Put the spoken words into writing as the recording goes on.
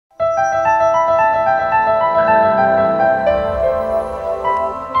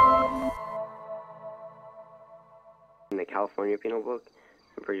California Penal Book,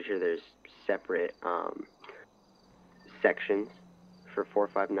 I'm pretty sure there's separate sections for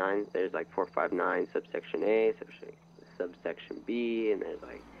 459. There's like 459 subsection A, subsection B, and there's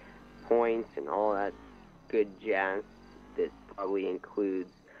like points and all that good jazz that probably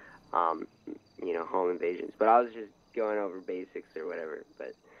includes, you know, home invasions. But I was just going over basics or whatever.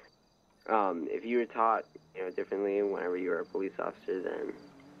 But if you were taught, you know, differently whenever you were a police officer, then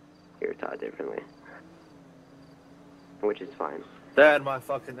you were taught differently, which is fine. That my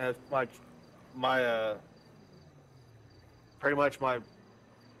fucking pretty much my.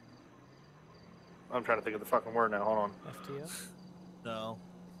 I'm trying to think of the fucking word now. Hold on. FTO? No.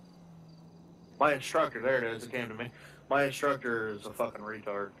 My instructor. There it is. It came to me. My instructor is a fucking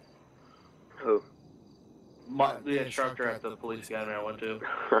retard. Who? The instructor at the police academy I went to.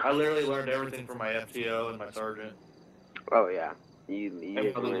 I literally learned everything from my FTO and my sergeant. Oh yeah. And my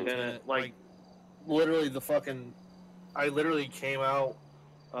lieutenant. Like, literally the fucking. I literally came out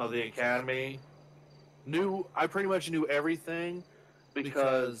of the academy. I pretty much knew everything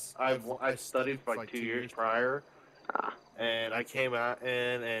because I studied for like 2 years prior. And I came out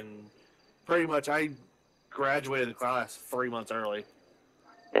and pretty much I graduated the class 3 months early.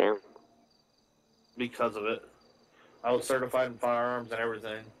 Damn. Because of it. I was certified in firearms and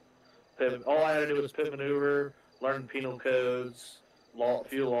everything. All I had to do was pit maneuver, learn penal codes, a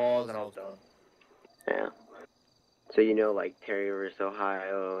few laws, and I was done. Yeah. So you know, like Terry vs.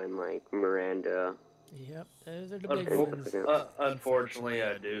 Ohio and like Miranda. Yep, those are the big ones. Unfortunately,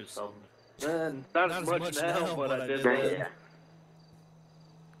 I do some. Not as much now, but I did then. Yeah.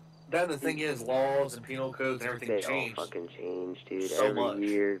 Then the thing is, laws and penal codes and everything changed. All fucking change, dude. So every much.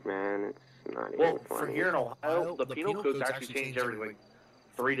 year, man. It's not even Well, funny. for here in Ohio, the penal codes actually change every like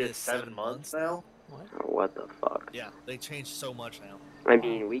 3 to 7 months now. What? Oh, what the fuck? Yeah, they change so much now. I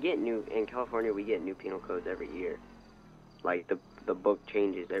mean, in California, we get new penal codes every year. Like, the book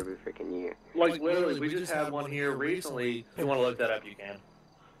changes every freaking year. Like, literally, we just had one here recently. If you want to look that up, you can.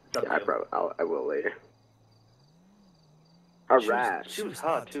 Yeah, I will later. Alright. She was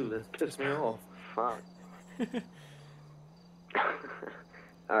hot, too. That pissed me off. Fuck.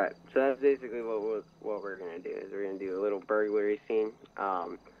 Alright, so that's basically what we're gonna do, is we're gonna do a little burglary scene.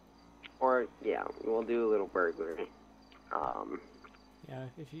 Yeah, we'll do a little burglary. Yeah,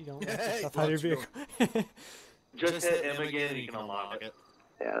 if you don't want stuff out of your vehicle. Just hit M again and you can unlock it.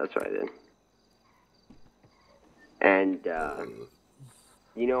 Yeah, that's what I did. And,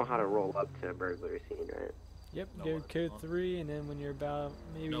 you know how to roll up to a burglary scene, right? Yep, No go lights code on. 3, and then when you're about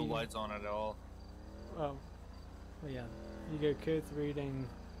maybe... No lights on at all. Oh, well, yeah. You go code 3, then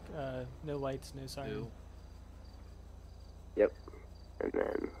no lights, no siren. Ew. Yep. And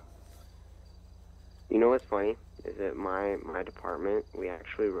then, you know what's funny? Is that my department, we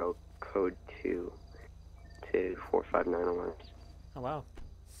actually wrote code 2 to 459 alarms. Oh, wow.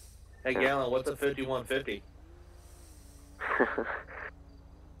 Hey, Gallon, what's a 5150?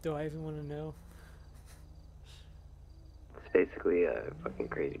 Do I even want to know? It's basically a fucking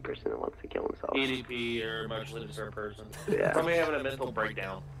crazy person that wants to kill himself. EDP or emotionally disturbed person. Yeah. Somebody having a mental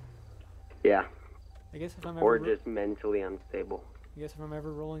breakdown. Yeah. I guess if I'm Or ever... just mentally unstable. I guess if I'm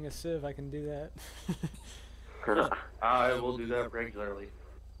ever rolling a sieve, I can do that. I will do that regularly.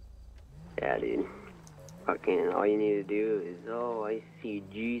 Yeah, dude. Fucking, all you need to do is, oh, I see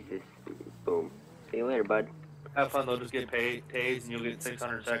Jesus. Boom. See you later, bud. Have fun, though. Just get tased and you'll get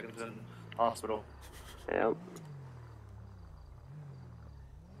 600 seconds in hospital. Yep.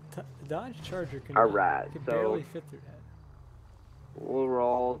 The Dodge Charger can Alright, could so barely fit through that. we'll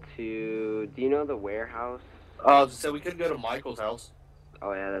roll to, do you know the warehouse? So we could go to Michael's house.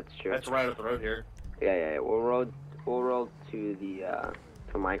 Oh yeah, that's true. That's right up the road here. Yeah. We'll roll to the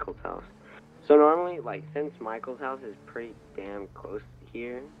to Michael's house. So normally, like, since Michael's house is pretty damn close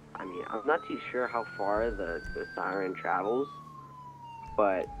here, I mean, I'm not too sure how far the siren travels,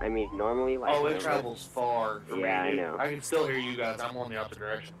 but I mean, normally, like, Oh, it travels far. For Yeah, me, I know. I can still hear you guys. I'm on the opposite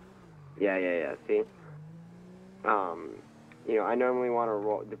direction. Yeah. See, you know, I normally want to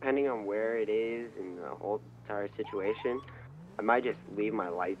roll depending on where it is in the whole entire situation. I might just leave my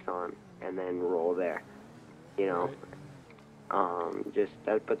lights on and then roll there. You know.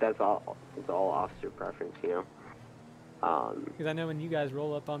 Right. But that's all. It's all officer preference, you know. Because I know when you guys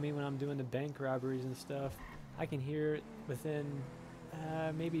roll up on me when I'm doing the bank robberies and stuff, I can hear it within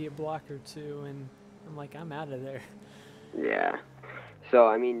maybe a block or two, and I'm like, I'm out of there. Yeah. So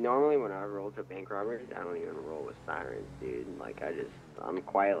I mean, normally when I roll to bank robberies, I don't even roll with sirens, dude. Like I'm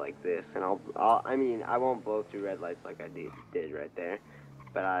quiet like this, and I mean, I won't blow through red lights like I did right there,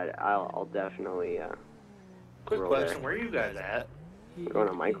 but I'll definitely Quick roll question: there. where are you guys at? We're going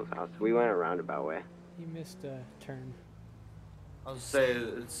to Michael's house. We went a roundabout way. He missed a turn. I'll say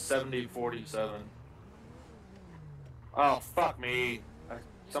it's 70-47. Oh, fuck me. I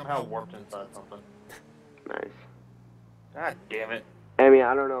somehow warped inside something. Nice. God damn it. I mean,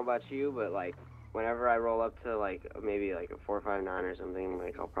 I don't know about you, but like, whenever I roll up to like maybe like a 459 or something,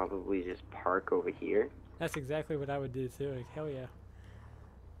 like I'll probably just park over here. That's exactly what I would do too. Like, hell yeah.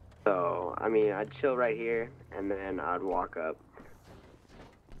 So, I mean, I'd chill right here, and then I'd walk up.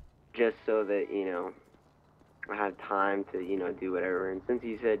 Just so that, you know, I have time to, you know, do whatever. And since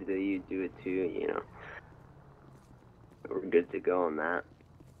you said that you do it too, you know, we're good to go on that.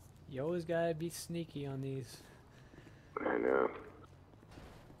 You always gotta be sneaky on these. I know.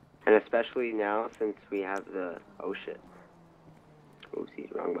 And especially now since we have the, oh shit.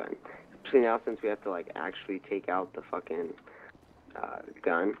 Oopsies, wrong button. Especially now since we have to, like, actually take out the fucking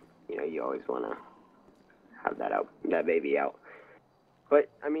gun. You know, you always want to have that out, that baby out. But,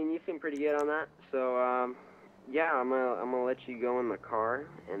 I mean, you seem pretty good on that. So, yeah, I'm gonna let you go in the car.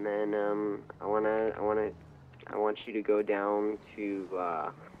 And then, I want you to go down to,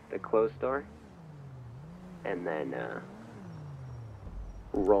 the clothes store. And then,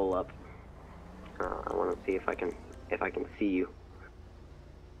 roll up. I want to see if I can see you.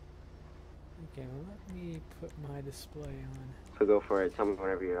 Okay, well, let me put my display on. So go for it. Tell me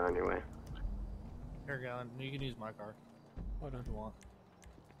whenever you're on your way. Here, Galen. You can use my car Hold on. if you want.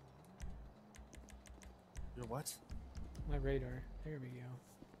 Your what? My radar. There we go.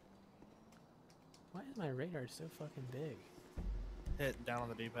 Why is my radar so fucking big? Hit down on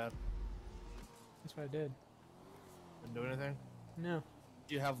the D-pad. That's what I did. Didn't do anything? No.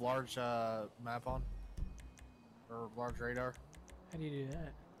 Do you have large map on? Or large radar? How do you do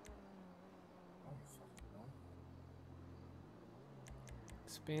that?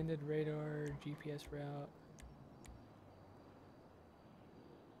 Expanded radar, GPS route.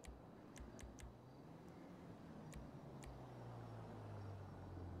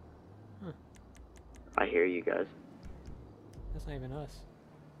 Huh. I hear you guys. That's not even us.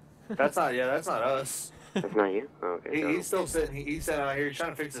 That's not, yeah, that's not us. That's not you? Oh, okay. He's still sitting, he's sitting out here, he's trying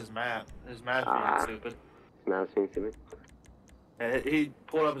to fix his map. His map's being stupid. Now it's being stupid. And he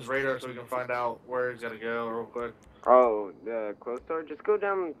pulled up his radar so we can find out where he's gotta go real quick. Oh, the clothes store? Just go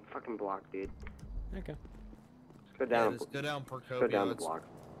down the fucking block, dude. Okay. Just go down. Yeah, just go down Procopio. Go down the block.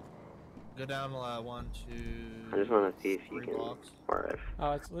 Go down 1, 2. I just want to see if you 3 can, blocks. or if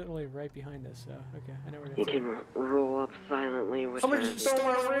Oh, it's literally right behind us, so okay, I know where you it is. can roll up silently with Somebody her. just stole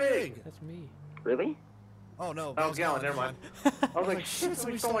my rig! That's me. Really? Oh no. Oh, Galen, never mind. I was like, shit,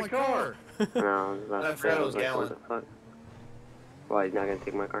 somebody stole my car! No, I was about I to say, forgot I it was was like, what Galen. the fuck? Why, he's not gonna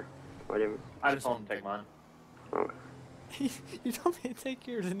take my car? Whatever. I just told him to take mine. Okay. You told me to take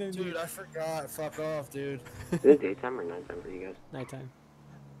yours and then Dude, I forgot. Fuck off, dude. Is it daytime or nighttime for you guys? nighttime.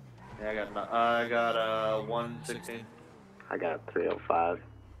 Yeah, I got 116. I got 3:05.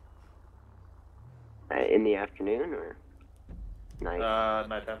 In the afternoon or night?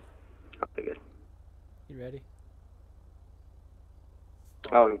 Nighttime. Okay, good. You ready?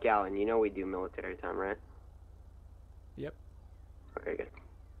 Oh, and Galen, you know we do military time, right? Yep. Okay, good.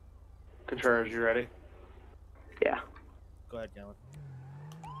 Contreras, you ready? Yeah, Go ahead, Galen.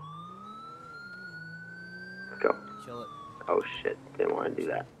 let's go. Kill it. Oh shit, didn't want to do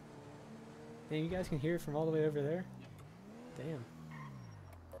that. Damn, you guys can hear it from all the way over there? Damn.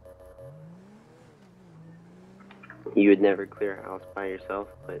 You would never clear a house by yourself,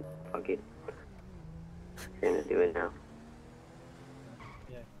 but fuck it. You're gonna do it now.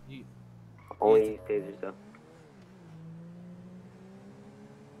 Yeah. You. Only use tasers though.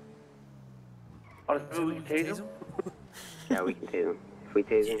 Oh, we can tase him? Yeah, we can tase him. If we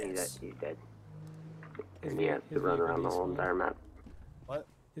tase him, Yes. he's dead. His And he ve- has to his run vehicle around the whole despawned. entire map. What?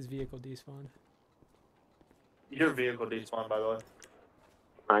 His vehicle despawned. Your vehicle despawned, by the way.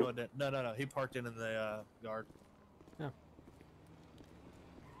 Mine? Oh, no. He parked in the yard.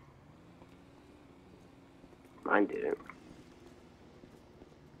 Mine didn't.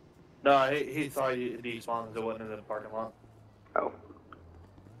 No, he thought you despawned because it wasn't in the parking lot. Oh.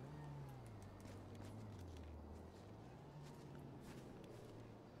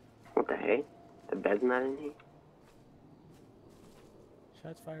 What the heck? The bed's not in here?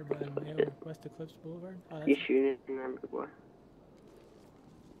 Shots fired by Menyoo, West Eclipse Boulevard. Oh, You that's shooting in there, big boy?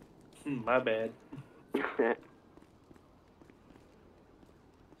 My bad.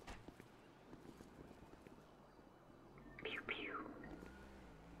 Pew pew.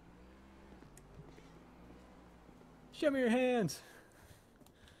 Show me your hands.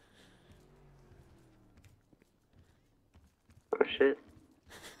 Oh shit.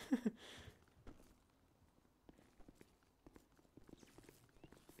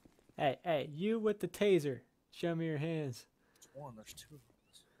 Hey, you with the taser. Show me your hands. sworn there's two of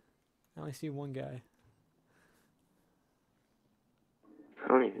us. I only see one guy. I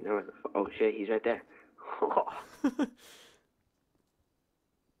don't even know where the oh shit, he's right there.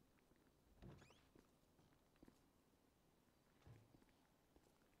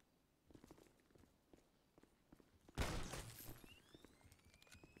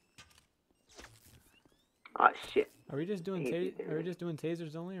 Oh shit. Are we just doing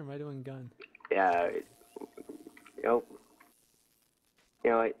tasers only, or am I doing gun? Yeah. Nope.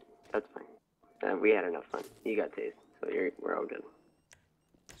 You know what? That's fine. We had enough fun. You got tased, so we're all good.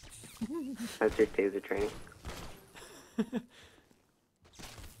 That's your taser training.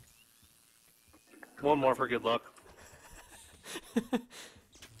 One more for good luck. There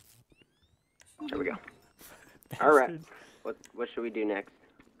we go. All right. What should we do next?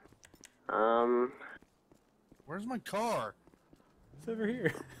 Where's my car? It's over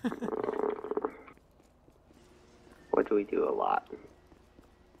here. What do we do a lot?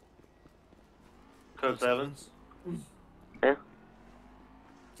 Code 7s. Yeah.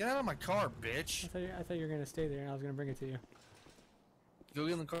 Get out of my car, bitch. I thought you were gonna stay there, and I was gonna bring it to you. Go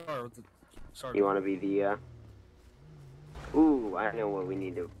get in the car with the sergeant. You want to be the? Ooh, I know what we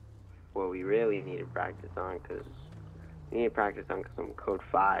need to. What we really need to practice on, cause we need to practice on some code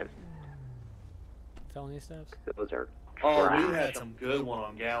 5. Felony steps. Those are. Oh, trash. we had some good one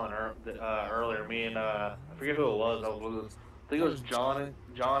on Gallon earlier. Me and I forget who it was. I think it was Johnny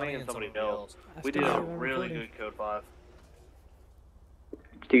and somebody else. We did a really good code 5.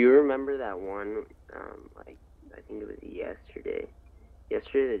 Do you remember that one? Like I think it was yesterday.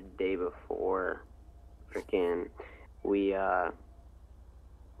 Yesterday, the day before, freaking, we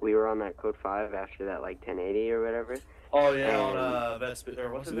were on that code 5 after that like 1080 or whatever. Oh yeah, on Vespucci,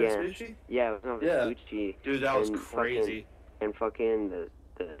 or what's it, Vespucci? Yeah, it was on Vespucci. Dude, that was crazy. Fucking the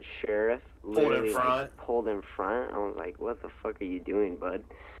sheriff literally pulled in front. I was like, what the fuck are you doing, bud?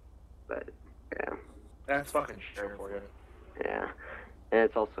 But yeah. That's fucking sheriff for you. Yeah, and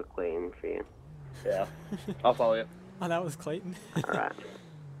it's also Clayton for you. Yeah, I'll follow you. Oh, that was Clayton. All right.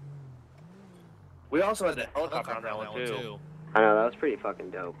 We also had the helicopter on that one too. I know, that was pretty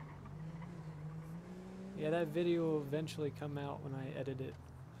fucking dope. Yeah, that video will eventually come out when I edit it.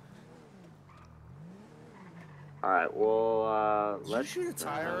 Alright, well, let's... Did you shoot a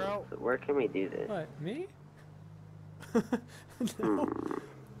tire out? Where can we do this? What, me? No.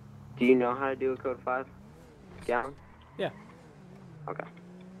 Do you know how to do a code 5? Yeah? Yeah. Okay.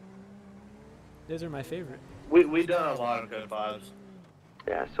 Those are my favorite. We done a lot of code 5s.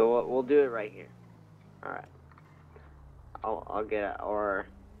 Yeah, so we'll do it right here. Alright. I'll get it, or...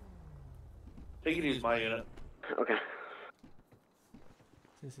 They can use my unit. Okay.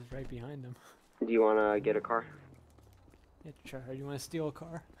 This is right behind them. Do you want to get a car? Yeah, try. You want to steal a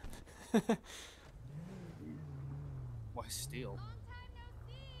car? Why steal?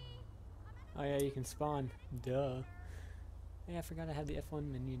 Oh yeah, you can spawn. Duh. Hey, I forgot I had the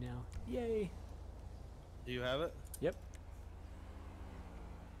F1 menu now. Yay! Do you have it? Yep.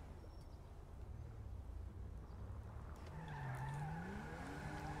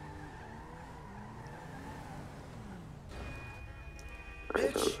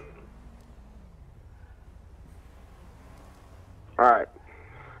 Bitch! Alright.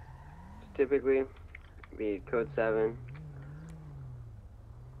 Typically, be code 7.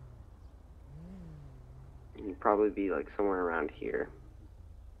 You'd probably be like somewhere around here.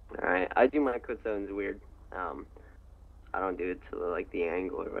 Alright, I do my code 7s weird. I don't do it to like the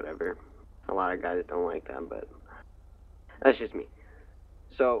angle or whatever. A lot of guys don't like that, but that's just me.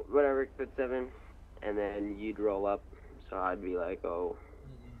 So, whatever, code 7, and then you'd roll up. So I'd be like, oh,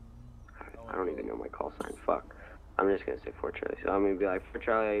 I don't even know my call sign. Fuck. I'm just gonna say Fort Charlie. So I'm gonna be like, Fort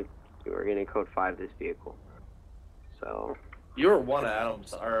Charlie, we're gonna code 5 this vehicle. So. You were one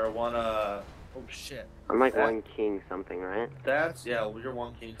Adams, or one, oh shit. I'm like one King something, right? That's, yeah, you're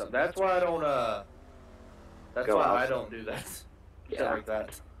one King something. That's why I don't, that's Go why out. I don't do that. Shit Yeah. like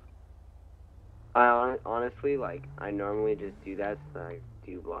that. I honestly, like, I normally just do that so I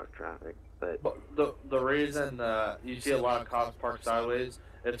do block traffic, but. The reason, you see a lot of cops parked sideways,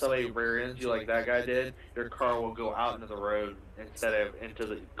 if somebody rear ends you like that guy did, your car will go out into the road instead of into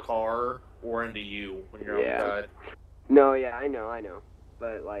the car or into you when you're on the side. No, yeah, I know.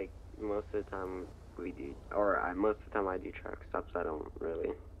 But, like, most of the time we do, most of the time I do traffic stops, I don't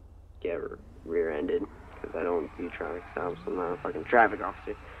really get rear-ended, because I don't do traffic stops, I'm not a fucking traffic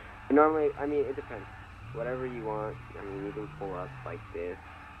officer. But normally, I mean, it depends. Whatever you want, I mean, you can pull up like this,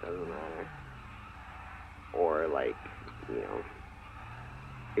 doesn't matter. Or, like, you know,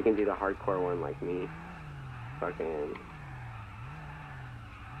 you can do the hardcore one like me. Fucking...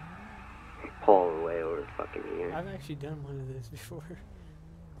 pull away over fucking here. I've actually done one of those before.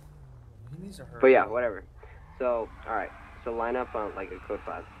 He needs to hurry. But yeah, whatever. So, alright. So line up on like a code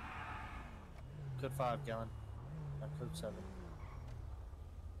 5. Code 5, Gallon. Code 7.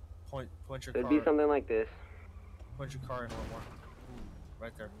 Point your It'd car. be something like this. Point your car in a little more. Ooh,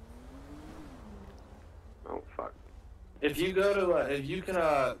 right there. Oh fuck. If you go to, if you can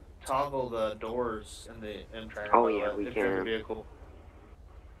toggle the doors in the M-train. Oh yeah, we if you're in the can. vehicle.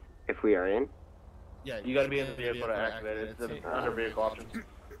 If we are in. Yeah, You gotta be in the vehicle to activate it. It's under vehicle options.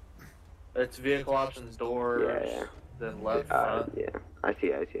 It's vehicle options, doors, Yeah. then left, front. Yeah. I see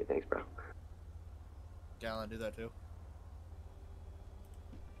it. Thanks, bro. Gallon, do that too.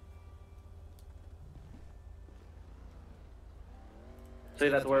 So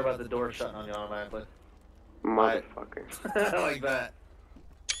you don't have to worry about the door shutting on you automatically. Motherfucker. Like that.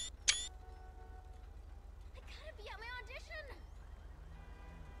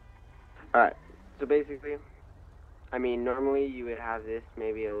 Alright. So basically, I mean, normally you would have this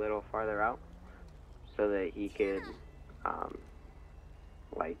maybe a little farther out so that he could,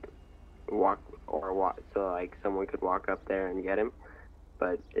 like, walk, so like someone could walk up there and get him,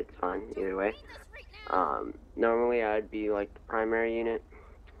 but it's fine either way. Normally I'd be like the primary unit,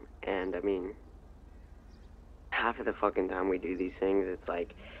 and I mean, half of the fucking time we do these things, it's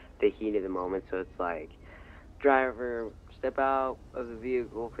like the heat of the moment, so it's like, driver, step out of the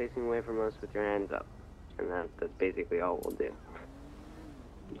vehicle facing away from us with your hands up, and that's basically all we'll do.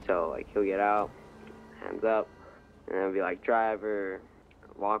 So like he'll get out, hands up, and then it'll be like, driver,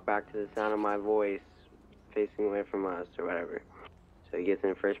 walk back to the sound of my voice, facing away from us, or whatever. So he gets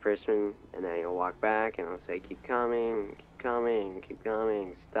in first person, and then he'll walk back, and he'll say, keep coming,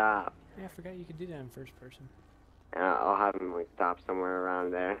 stop. Yeah, I forgot you could do that in first person. And I'll have him, like, stop somewhere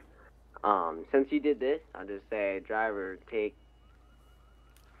around there. Since you did this, I'll just say, driver, take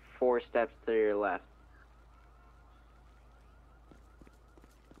 4 steps to your left.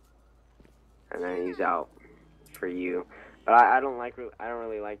 And then he's out for you. But I don't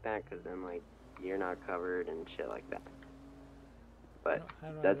really like that, because then, like, you're not covered and shit like that. But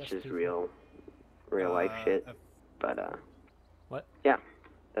that's just real life shit. But, What? Yeah,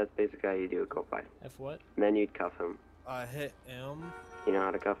 that's basically how you do a code 5. F what? And then you'd cuff him. Hit M. You know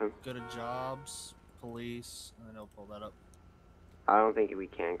how to cuff him? Go to jobs, police, and then it'll pull that up. I don't think we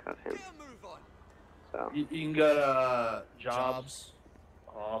can cuff him. So. You can go to jobs.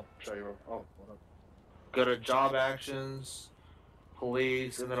 I'll show you. Oh, hold up. Go to job actions,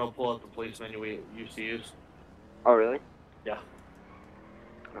 police, and then it'll pull up the police menu we used to use. Oh really? Yeah.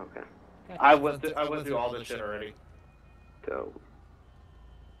 Okay. I went through all this shit already. So.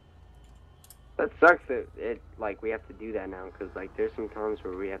 That sucks that we have to do that now, because, like, there's some times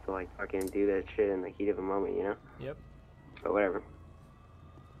where we have to, like, fucking do that shit in the heat of a moment, you know? Yep. But whatever.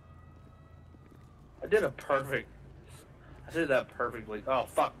 I did that perfectly. Oh,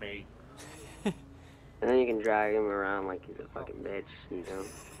 fuck me. And then you can drag him around like he's a fucking bitch, you know?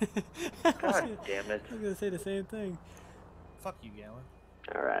 God damn it. I was gonna say the same thing. Fuck you, Gallon.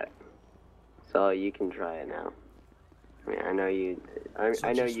 Alright. So you can try it now. I mean, I know you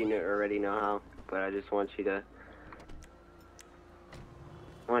already know how, but I just want you to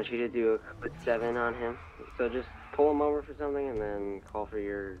do a quick 7 on him. So just pull him over for something and then call for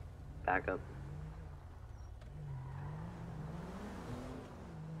your backup.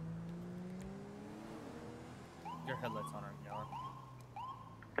 Your headlights on are Gallon.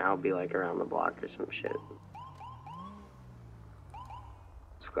 I'll be like around the block or some shit.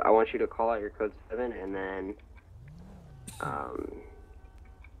 So I want you to call out your code 7 and then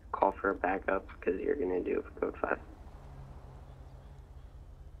call for a backup, because you're gonna do it for code 5.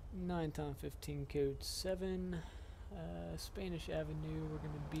 9 Tom 15 code 7, Spanish Avenue. We're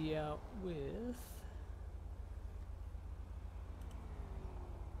gonna be out with.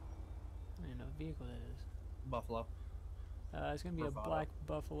 I don't even know what vehicle that is. Buffalo. It's gonna be Bravado. a black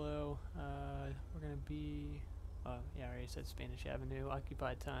Buffalo. We're gonna be. Yeah, I already said Spanish Avenue.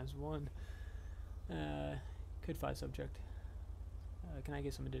 Occupied times 1. Code 5 subject. Can I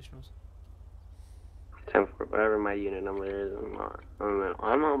get some additionals? 10 for whatever my unit number is.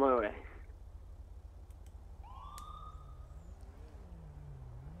 I'm on my way.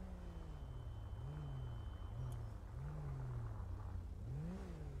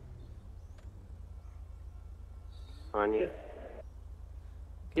 On you.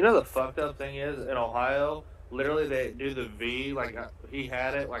 You know the fucked up thing is, in Ohio, literally they do the V, like he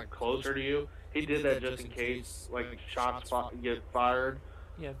had it like closer to you. He did that just in case like shots get fired.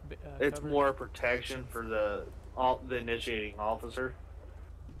 Yeah. It's cover. more protection for the initiating officer.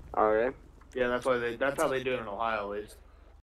 Alright. Yeah, that's how they do it in Ohio at least.